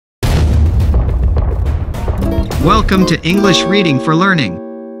Welcome to English Reading for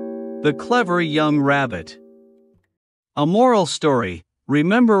Learning. The Clever Young Rabbit. A moral story: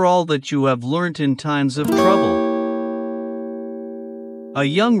 remember all that you have learnt in times of trouble. A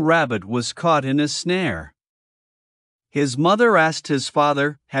young rabbit was caught in a snare. His mother asked his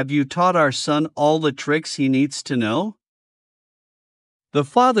father, "Have you taught our son all the tricks he needs to know?" The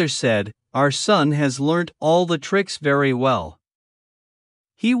father said, "Our son has learnt all the tricks very well.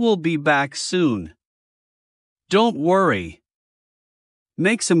 He will be back soon. Don't worry.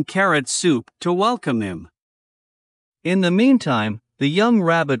 Make some carrot soup to welcome him." In the meantime, the young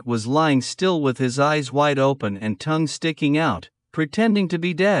rabbit was lying still with his eyes wide open and tongue sticking out, pretending to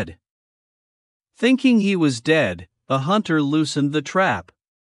be dead. Thinking he was dead, the hunter loosened the trap.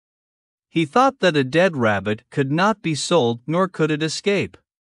 He thought that a dead rabbit could not be sold nor could it escape.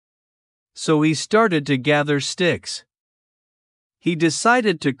 So he started to gather sticks. He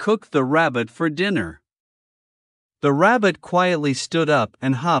decided to cook the rabbit for dinner. The rabbit quietly stood up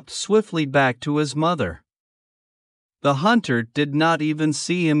and hopped swiftly back to his mother. The hunter did not even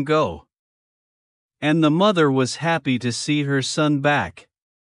see him go. And the mother was happy to see her son back.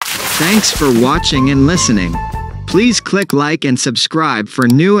 Thanks for watching and listening. Please click like and subscribe for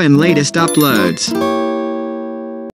new and latest uploads.